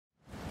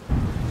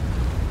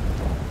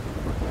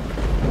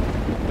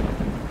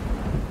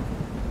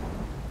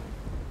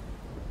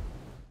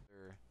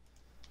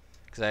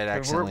Cause I'd Wait,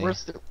 accidentally.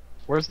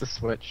 where's the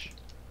switch?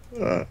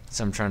 So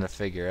I'm trying to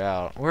figure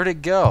out where'd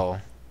it go.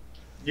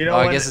 You know Oh,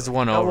 I when, guess it's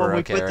one you know over. when we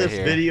Okay, put right this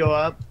here. video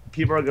up,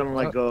 people are gonna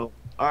like go,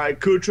 "All right,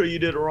 Kootra, you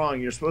did it wrong.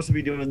 You're supposed to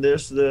be doing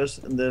this, this,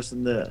 and this,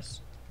 and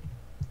this."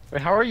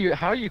 Wait, how are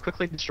you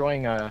quickly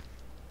destroying the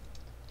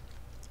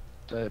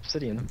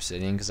obsidian?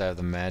 Obsidian, because I have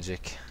the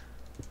magic.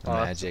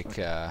 Magic.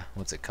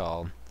 What's it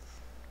called?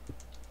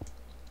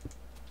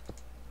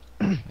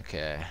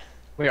 Okay.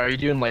 Wait, are you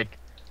doing like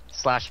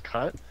slash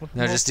cut? With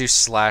No, the just do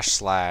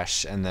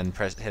 // and then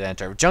hit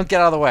enter. Junk,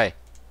 get out of the way.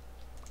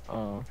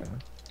 Oh, okay.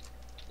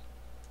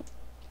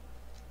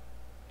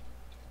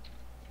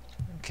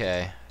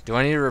 Okay. Do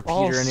I need a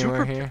repeater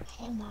anywhere here?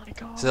 Oh my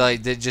god. So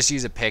like, just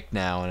use a pick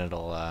now, and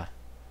it'll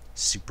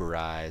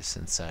superize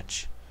and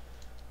such.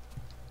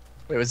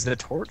 Wait, was it a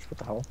torch? What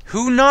the hell?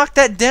 Who knocked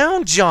that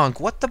down, Junk?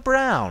 What the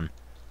brown?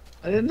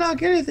 I didn't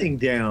knock anything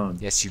down.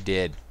 Yes, you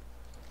did.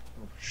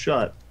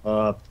 Shut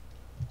up.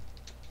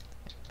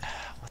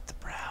 What the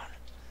brown?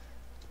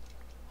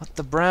 What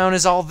the brown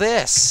is all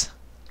this?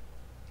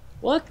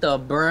 What the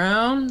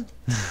brown?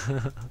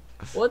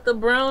 What the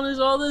brown is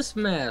all this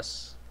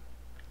mess?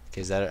 Okay,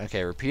 is that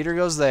okay? Repeater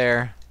goes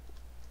there.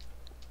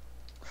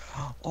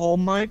 Oh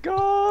my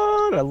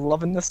god! I'm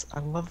loving this. I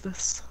love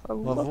this. I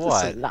love this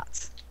what? a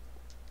lot.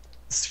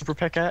 Super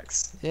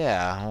pickaxe.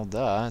 Yeah, well,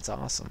 duh, it's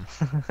awesome.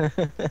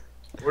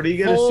 Where do you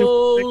get a super?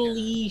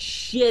 Holy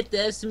shit! The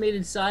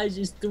estimated size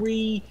is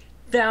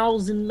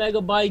 3,000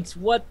 megabytes.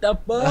 What the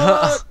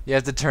fuck? You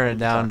have to turn it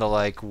down to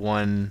like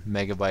 1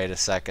 megabyte a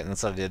second.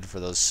 That's what I did for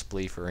those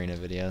Spleef Arena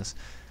videos.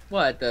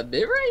 What, the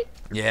bitrate?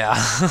 Yeah.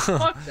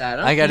 Fuck that.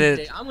 I got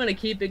it. I'm gonna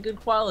keep it good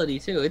quality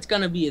too. It's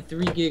gonna be a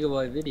 3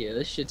 gigabyte video.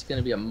 This shit's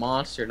gonna be a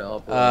monster to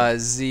upload.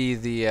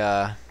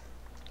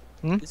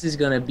 This is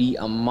gonna be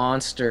a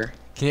monster.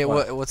 Can you,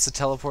 what's the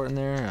teleport in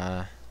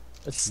there?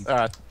 It's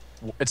trap.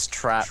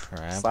 Trap.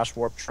 /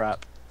 warp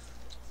trap.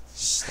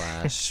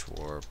 /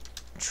 warp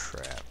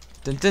trap.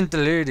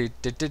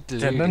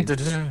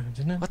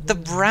 What the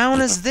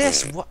brown is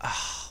this? What?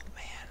 Oh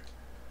man.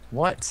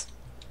 What?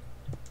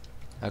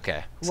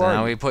 Okay. Who So are now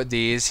you? we put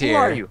these here. Who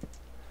are you?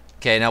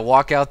 Okay, now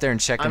walk out there and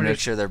check and I'm make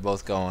just- sure they're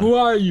both going. Who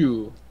are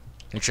you?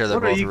 Make sure they're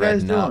What are both you red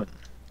guys and doing? up.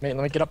 Mate,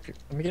 let me get up here.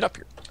 Let me get up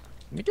here.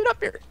 Let me get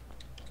up here.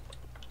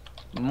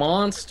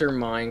 Monster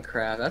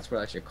Minecraft. That's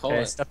what I should call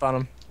Okay, it. step on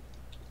him.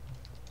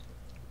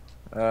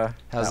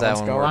 How's that one's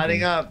one going. working?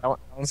 Lighting up. That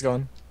one's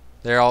going.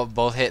 They're all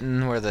both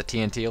hitting where the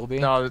TNT will be?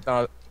 No.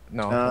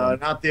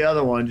 Not the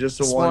other one. Just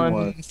the This one.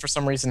 one, for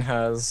some reason,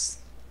 has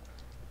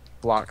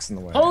blocks in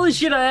the way. Holy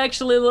shit! I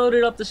actually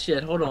loaded up the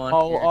shit. Hold on.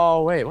 Here.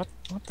 Oh, wait. What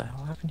the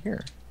hell happened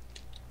here?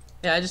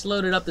 Yeah, I just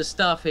loaded up the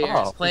stuff here.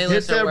 Oh, Its playlists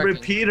Hit that are working.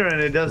 repeater and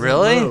it doesn't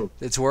Really? move.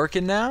 It's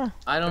working now?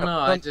 I don't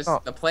know.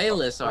 The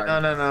playlists are.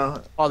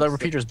 No. Oh, the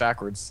repeater's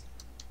backwards.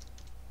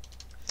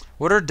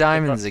 What are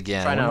diamonds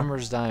again? Try What now. number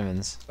is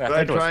diamonds? Wait, I Go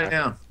ahead, think it was try it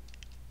backwards.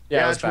 now.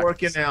 Yeah, It's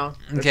working now.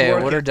 It's Okay,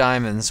 what working. are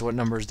diamonds? What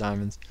number is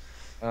diamonds?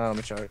 Let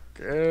me check.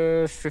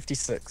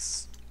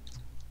 56.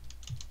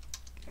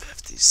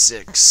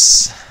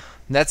 56.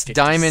 That's 56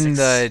 diamond.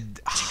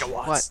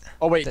 Gigawatts. What?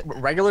 Oh wait,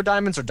 regular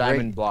diamonds or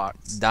diamond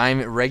blocks?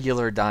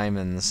 Regular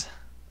diamonds.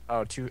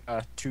 Oh,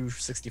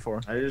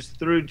 264. I just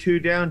threw 2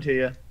 down to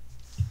you.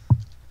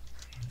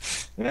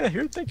 Yeah,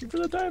 here. Thank you for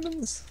the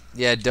diamonds.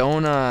 Yeah,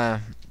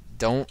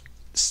 don't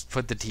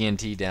put the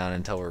TNT down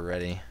until we're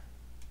ready.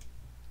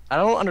 I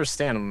don't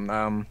understand.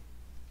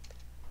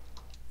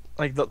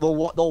 Like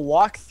they'll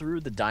walk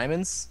through the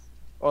diamonds.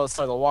 Oh,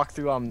 sorry, they'll walk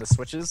through the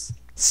switches.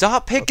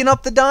 Stop picking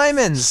up the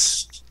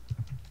diamonds.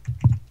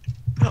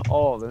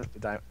 Oh, the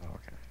diamond. Oh,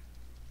 okay.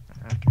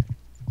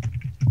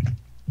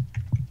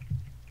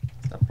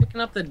 Stop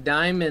picking up the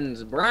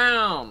diamonds,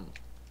 brown.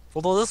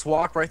 Well, they'll just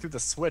walk right through the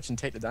switch and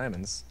take the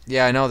diamonds.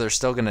 Yeah, I know they're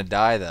still gonna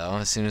die though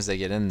as soon as they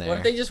get in What there.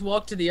 if they just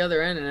walk to the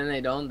other end and then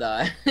they don't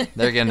die?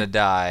 They're gonna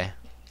die.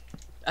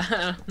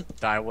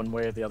 Die one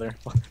way or the other.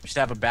 We should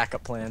have a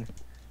backup plan.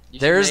 You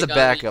should There's a make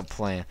all backup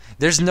plan.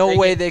 There's no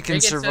way they can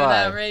rig it so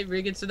that survive.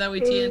 rig it so that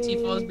way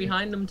TNT falls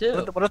behind them too.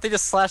 What if they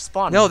just slash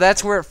spawn? No,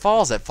 that's where it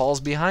falls. It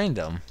falls behind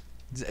them.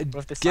 if they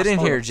Get slash in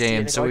spawn here, them?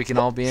 James, so we can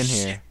all be in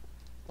here.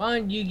 Why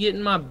don't you get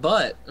in my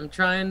butt? I'm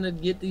trying to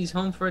get these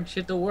home front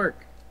shit to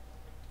work.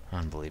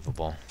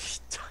 Unbelievable.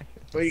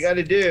 What you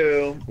gotta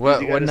do. is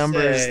What you what gotta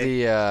number is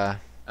say- the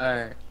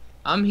Alright.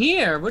 I'm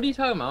here. What are you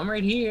talking about? I'm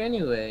right here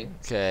anyway.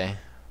 okay.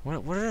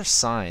 What are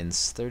signs?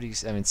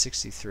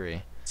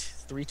 63.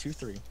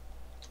 323.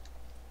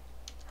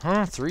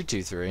 Huh?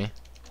 323.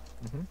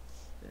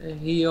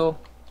 Heal.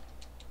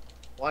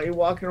 Why are you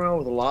walking around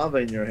with lava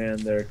in your hand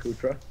there,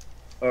 Kootra?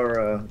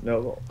 Or,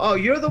 no. Oh,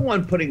 you're the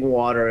one putting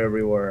water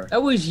everywhere.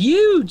 That was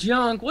you,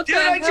 Junk. What Dude,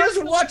 the I hell?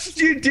 just watched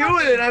you do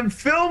it and I'm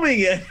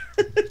filming it.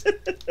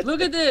 Look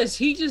at this.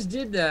 He just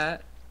did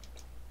that.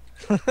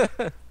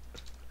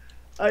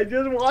 I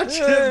just watched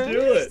him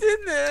do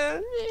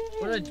it.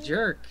 What a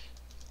jerk.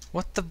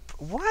 What the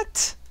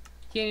what?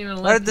 Can't even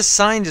Why let did the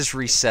sign just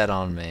reset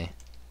on me?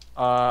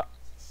 Oh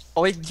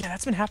wait, yeah,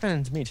 that's been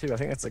happening to me too. I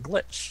think that's a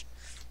glitch.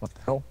 What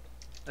the hell?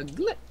 a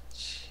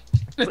glitch.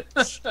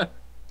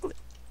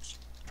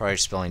 Probably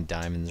spelling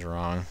diamonds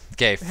wrong.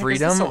 Okay, heck is this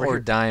freedom over or here?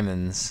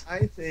 diamonds?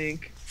 I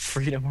think.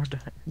 Freedom or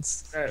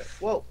diamonds. Alright,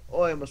 whoa!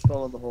 Oh, I almost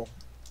fell in the hole.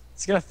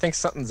 He's gonna think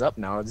something's up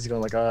now. He's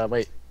going like,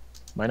 wait,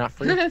 am I not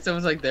free? It's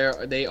almost like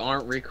they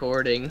aren't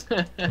recording.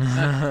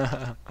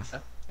 Yeah,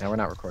 we're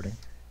not recording.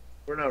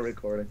 We're not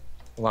recording.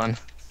 Hold on.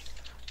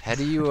 How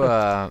do you,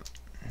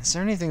 is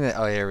there anything that,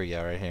 oh, here we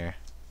go, right here.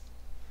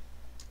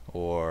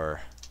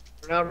 Or,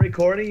 We're not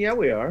recording. Yeah,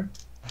 we are.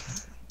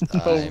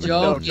 diamond.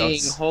 Joking.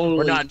 jokes. Holy,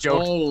 We're not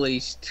joking.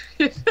 holy.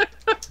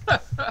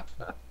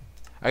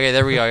 Okay,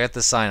 there we go, I got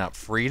the sign up.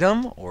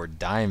 Freedom or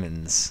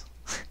diamonds?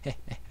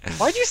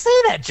 Why'd you say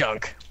that,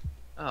 Junk?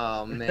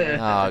 Oh man.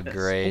 Oh,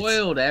 great.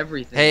 Spoiled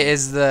everything. Hey,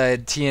 is the What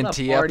a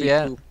TNT up party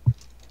yet? poop.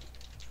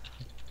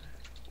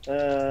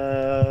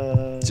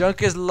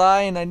 Junk is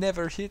lying, I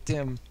never hit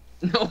him.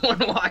 No one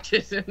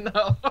watches it.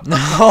 No.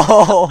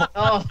 No!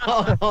 Oh,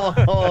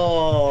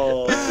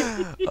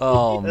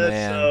 Oh, that's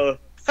man.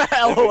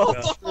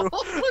 so. LOL.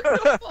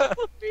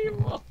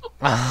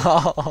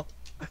 Oh.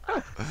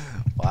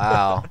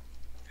 Wow.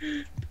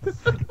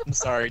 I'm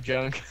sorry,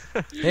 Junk.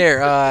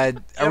 Here, are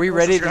we Yeah,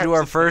 ready to subscribe do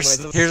our to first?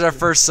 anyways. Here's our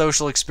first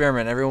social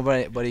experiment.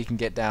 Everybody can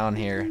get down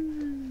here.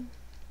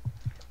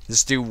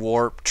 Just do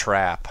warp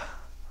trap.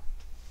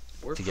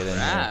 We're To get in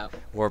crap.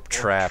 Warp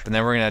trap, and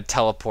then we're gonna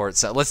teleport.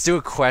 So let's do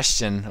a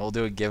question. We'll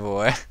do a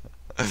giveaway.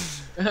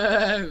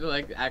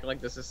 Like act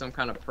like this is some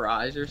kind of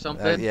prize or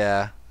something.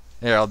 Yeah.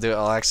 Here, I'll do it.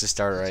 I'll actually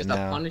start it right Just a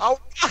now. punish- Oh.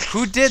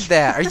 Who did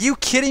that? Are you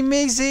kidding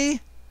me, Z?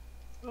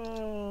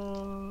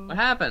 What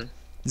happened?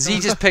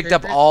 Z just picked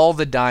up all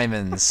the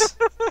diamonds.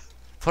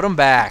 Put them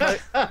back.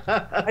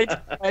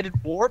 I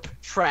did warp,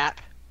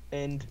 trap,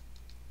 and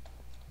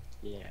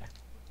yeah.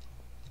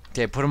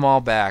 Okay, put them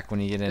all back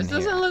when you get in This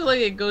doesn't here. look like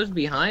it goes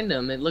behind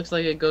him. It looks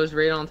like it goes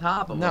right on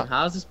top of No. him.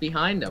 How is this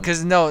behind him?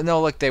 Because no,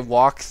 look, they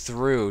walk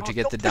through to Oh,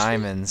 get the don't push me.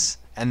 diamonds,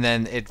 and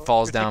then it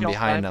falls You're down taking all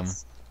behind them.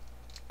 diamonds.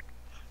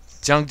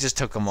 Junk just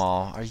took them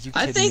all. Are you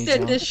kidding I think me, that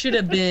Junk? this should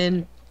have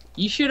been.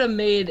 You should have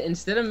made,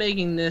 instead of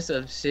making this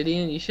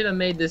obsidian, you should have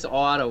made this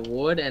all out of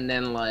wood and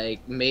then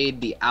like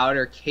made the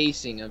outer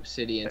casing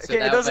obsidian. So Okay,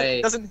 that it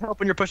way doesn't help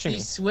when you're pushing me.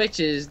 these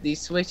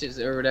switches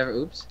or whatever.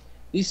 Oops.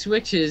 These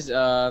switches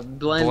blend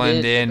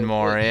Blend in in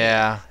more,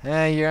 yeah.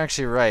 Yeah, you're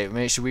actually right.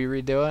 Maybe, should we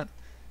redo it?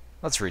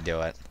 Let's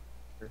redo it.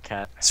 Your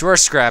cat. So we're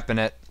scrapping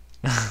it.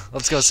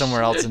 Let's go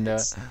somewhere else and do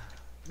it.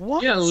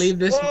 What? You gonna leave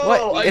this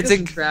Whoa, What? It's a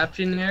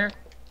contraption there?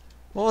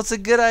 well, it's a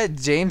good idea.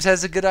 James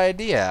has a good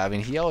idea. I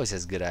mean, he always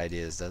has good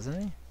ideas,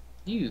 doesn't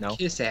he? You No.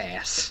 kiss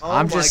ass. Oh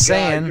I'm my just God,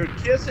 saying. You're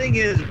kissing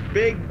his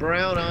big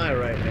brown eye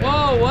right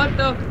now. Whoa! What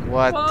the? What the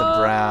Whoa. What the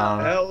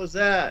brown? hell was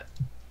that?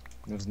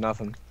 It was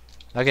nothing.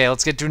 Okay,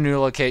 let's get to a new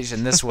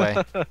location this way.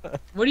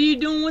 What are you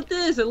doing with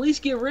this? At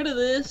least get rid of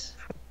this.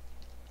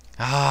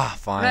 Ah, What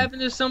fine.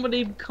 happens if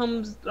somebody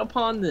comes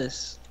upon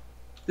this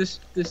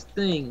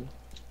thing?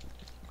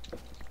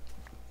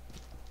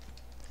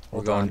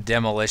 We're going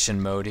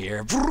demolition mode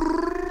here.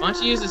 Why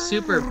don't you use a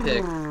super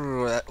pick?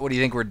 What do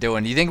you think we're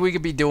doing? Do you think we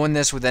could be doing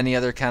this with any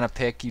other kind of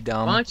pick, you Why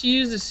dumb? don't you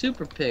use a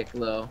super pick,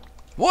 though?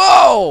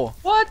 Whoa!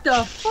 What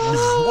the fuck?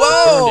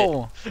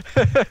 Whoa!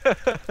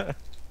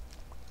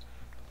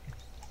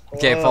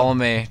 Okay, Whoa. follow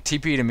me.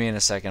 TP to me in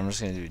a second. I'm just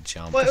gonna do a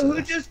jump. What?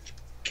 Who just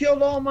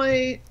killed all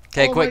my?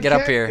 Okay, all quick, my get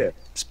up here. cactus?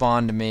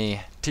 Spawn to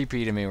me.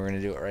 TP to me. We're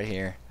gonna do it right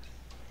here.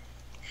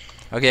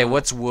 Okay,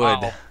 what's wood?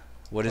 Wow.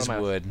 What is What am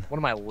I- wood? What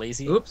am I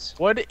lazy? Oops.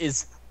 What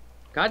is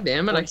God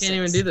damn it! I can't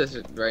even 46. do this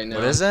right now.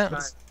 What is it?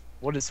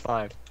 what is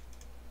 5?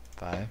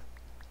 5.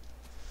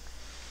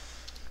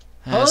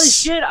 Holy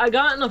shit, I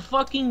got in a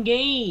fucking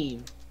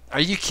game. Are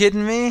you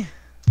kidding me?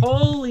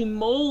 Holy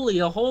moly,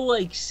 a whole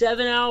like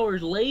 7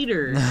 hours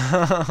later.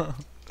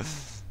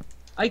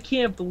 I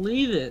can't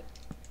believe it.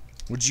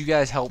 Would you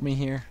guys help me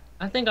here?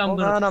 I think I'm Hold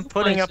gonna on, I'm poop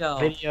putting up a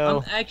myself. video.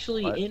 I'm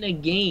actually What? in a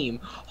game.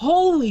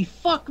 Holy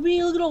fuck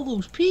me, look at all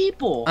those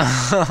people.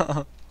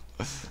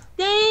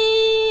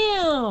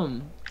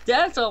 Damn!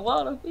 That's a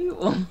lot of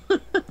people.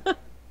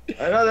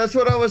 I know that's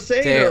what I was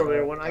saying Okay.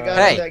 earlier when I got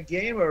Hey. in that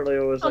game earlier.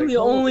 It was I'm like the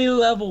holy- only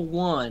level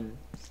 1.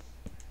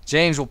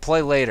 James, we'll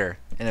play later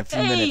in a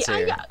few Hey, minutes I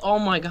here. got. Oh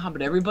my god,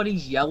 but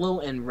everybody's yellow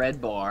and red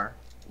bar.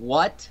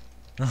 What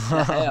the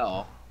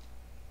hell?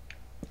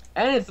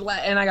 And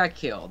and I got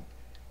killed.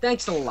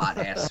 Thanks a lot,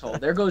 asshole.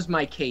 There goes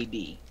my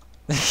KD.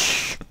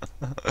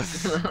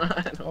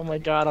 Oh my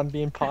god, I'm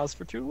being paused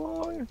for too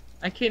long.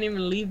 I can't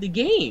even leave the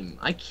game.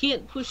 I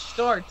can't push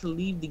start to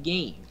leave the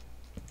game.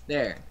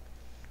 There.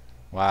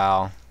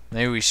 Wow.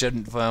 Maybe we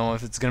shouldn't film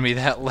if it's gonna be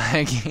that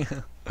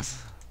laggy.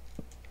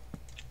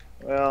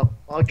 Well,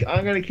 I'm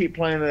gonna keep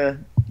playing the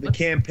What's-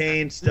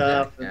 campaign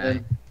stuff that and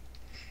then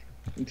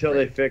until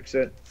they fix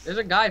it. There's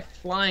a guy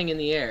flying in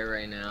the air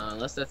right now.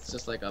 Unless that's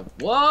just like a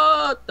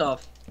what the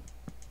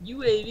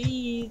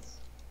UAVs.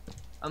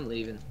 I'm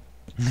leaving.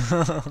 I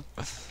just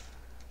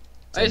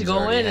James go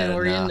already in had and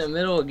we're in enough. the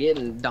middle of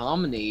getting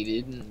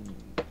dominated. And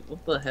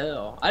what the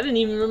hell? I didn't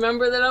even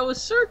remember that I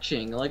was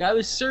searching. Like I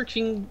was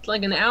searching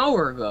like an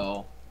hour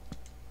ago,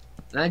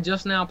 and I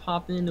just now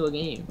popped into a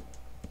game.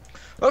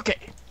 Okay.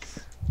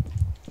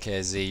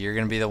 Okay, Z, you're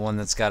gonna be the one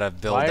that's gotta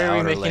build Why the are we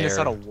outer making layer. this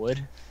out of wood?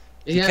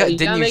 You Because- gotta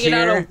didn't you make it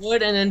out hear? of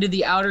wood and then do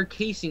the outer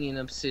casing in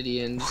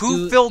obsidian. Who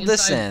Do filled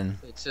this inside in?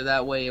 So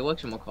that way,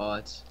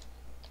 whatchamacallits.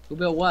 Who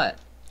built what?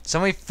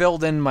 Somebody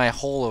filled in my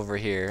hole over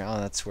here. Oh,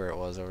 that's where it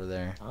was over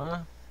there. Huh?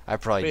 I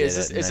probably Wait, did is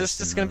this it. and is I this just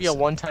just didn't gonna be a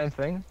notice one-time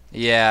thing? it.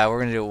 Yeah, we're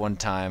gonna do it one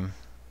time.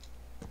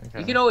 Okay.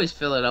 You could always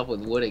fill it up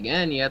with wood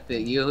again. You have to.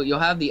 You'll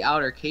have the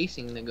outer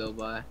casing to go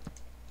by.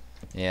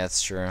 Yeah,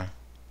 that's true.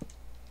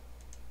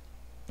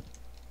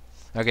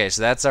 Okay,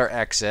 so that's our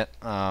exit.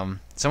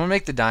 Someone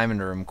make the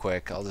diamond room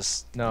quick. I'll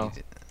just. No.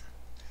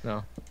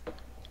 No.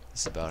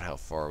 That's about how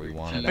far we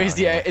want it. Wait, out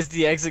here. is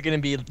the exit gonna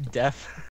be death?